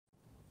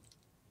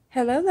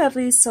Hello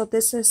lovelies, so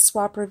this is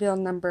swap reveal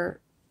number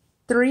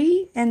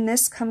 3 and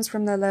this comes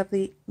from the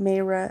lovely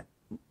Mayra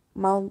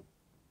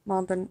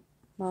Maldonado,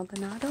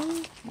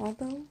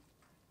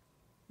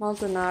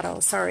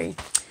 sorry.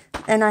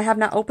 And I have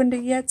not opened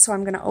it yet, so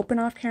I'm going to open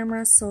off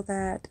camera so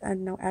that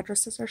no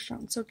addresses are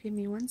shown. So give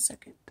me 1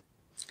 second.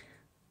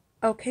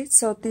 Okay,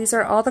 so these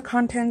are all the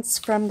contents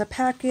from the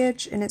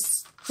package, and it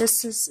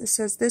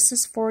says this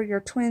is for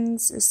your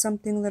twins, is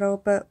something little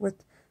but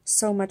with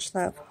so much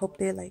love. Hope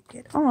they like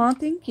it. Aw,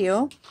 thank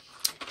you.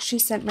 She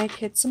sent my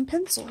kids some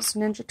pencils,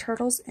 Ninja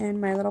Turtles and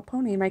My Little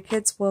Pony. My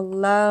kids will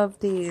love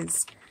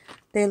these.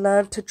 They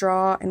love to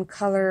draw and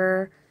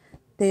color.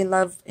 They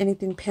love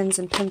anything pens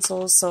and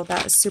pencils, so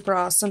that is super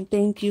awesome.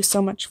 Thank you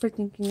so much for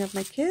thinking of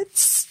my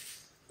kids.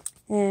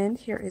 And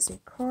here is a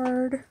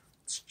card.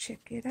 Let's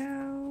check it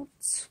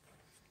out.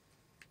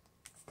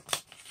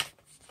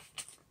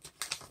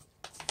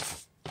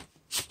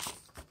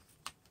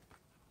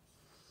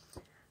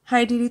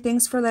 Hi Dee Dee,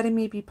 thanks for letting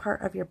me be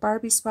part of your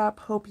Barbie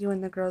swap. Hope you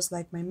and the girls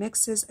like my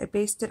mixes. I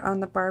based it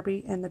on the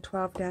Barbie and the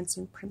 12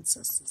 Dancing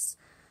Princesses.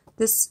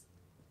 These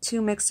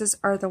 2 mixes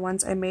are the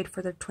ones I made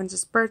for their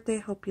twins' birthday.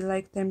 Hope you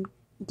like them.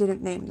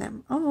 Didn't name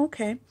them. Oh,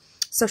 okay.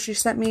 So she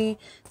sent me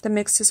the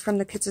mixes from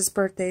the kids'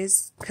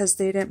 birthdays because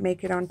they didn't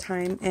make it on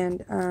time.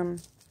 And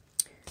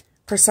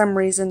for some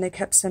reason, they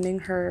kept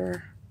sending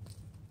her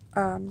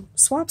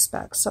swaps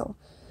back. So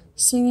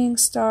Singing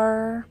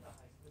Star,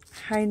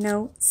 High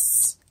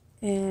Notes.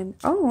 And,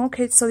 oh,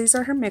 okay, so these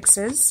are her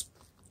mixes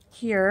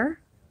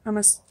here,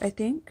 I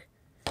think.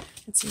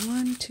 Let's see,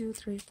 1, 2,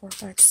 3, 4,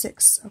 5,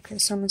 6. Okay,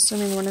 so I'm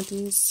assuming one of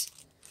these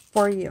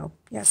for you.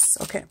 Yes,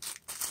 okay.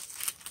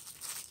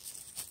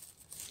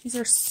 These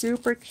are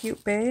super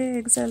cute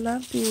bags. I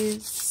love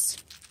these.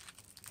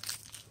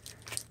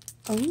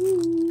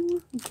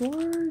 Oh,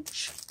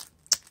 gorge.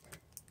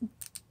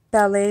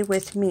 Ballet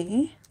with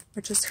Me,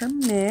 which is her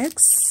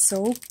mix.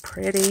 So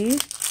pretty.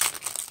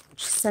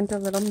 Sent a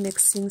little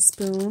mixing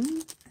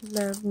spoon. I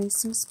love me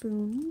some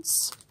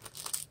spoons.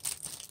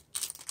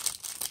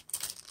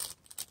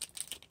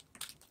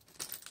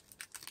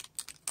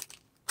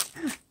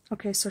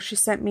 Okay, so she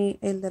sent me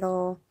a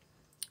little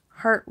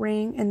heart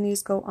ring, and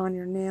these go on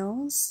your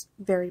nails.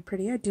 Very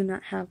pretty. I do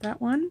not have that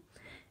one.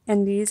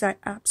 And these I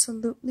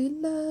absolutely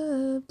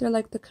love. They're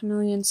like the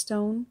chameleon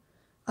stone.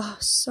 Oh,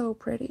 so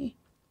pretty.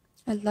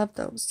 I love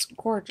those.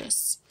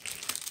 Gorgeous.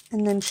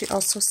 And then she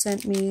also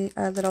sent me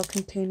a little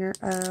container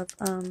of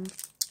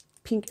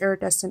pink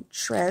iridescent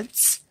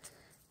shreds.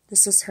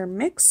 This is her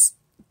mix,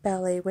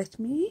 Ballet with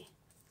Me.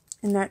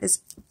 And that is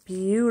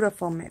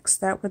beautiful mix.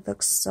 That would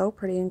look so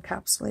pretty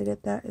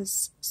encapsulated. That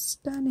is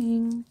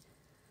stunning.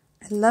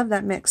 I love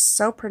that mix.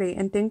 So pretty.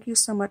 And thank you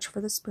so much for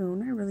the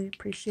spoon. I really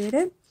appreciate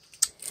it.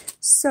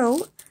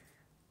 So,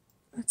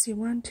 let's see.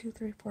 1, 2,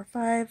 3, 4,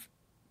 5.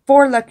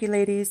 4 lucky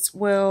ladies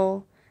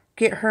will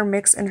get her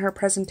mix in her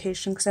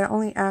presentation because I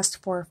only asked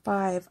for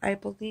 5, I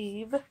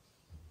believe.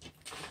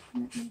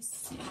 Let me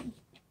see.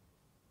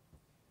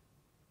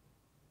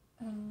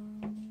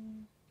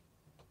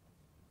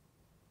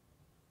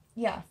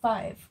 Yeah,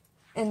 5.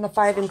 And the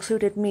 5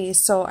 included me,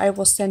 so I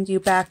will send you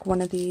back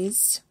one of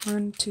these.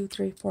 1, 2,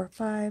 3, 4,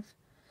 5.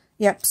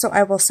 Yep, so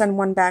I will send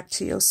one back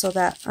to you so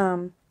that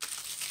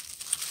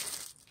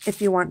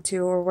if you want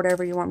to or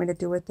whatever you want me to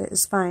do with it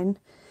is fine.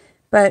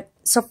 But,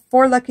 so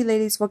 4 lucky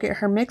ladies will get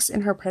her mix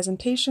in her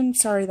presentation.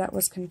 Sorry that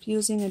was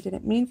confusing. I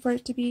didn't mean for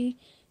it to be.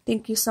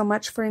 Thank you so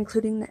much for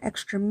including the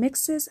extra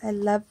mixes. I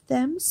love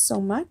them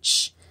so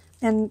much.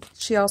 And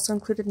she also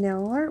included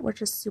nail art,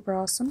 which is super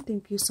awesome.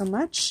 Thank you so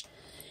much.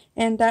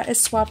 And that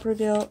is swap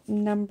reveal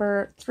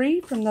number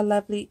 3 from the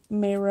lovely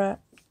Mayra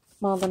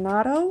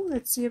Maldonado.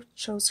 Let's see if it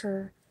shows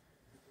her.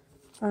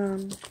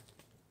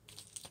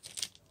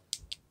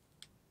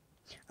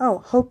 Oh,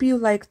 hope you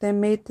like them.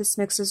 Made these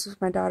mixes with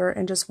my daughter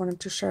and just wanted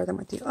to share them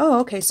with you. Oh,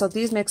 okay. So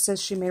these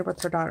mixes she made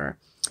with her daughter.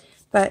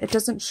 But it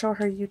doesn't show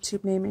her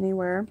YouTube name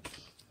anywhere.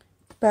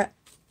 But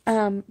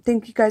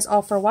thank you guys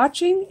all for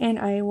watching. And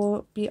I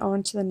will be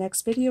on to the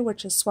next video,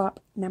 which is swap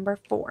number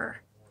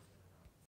 4.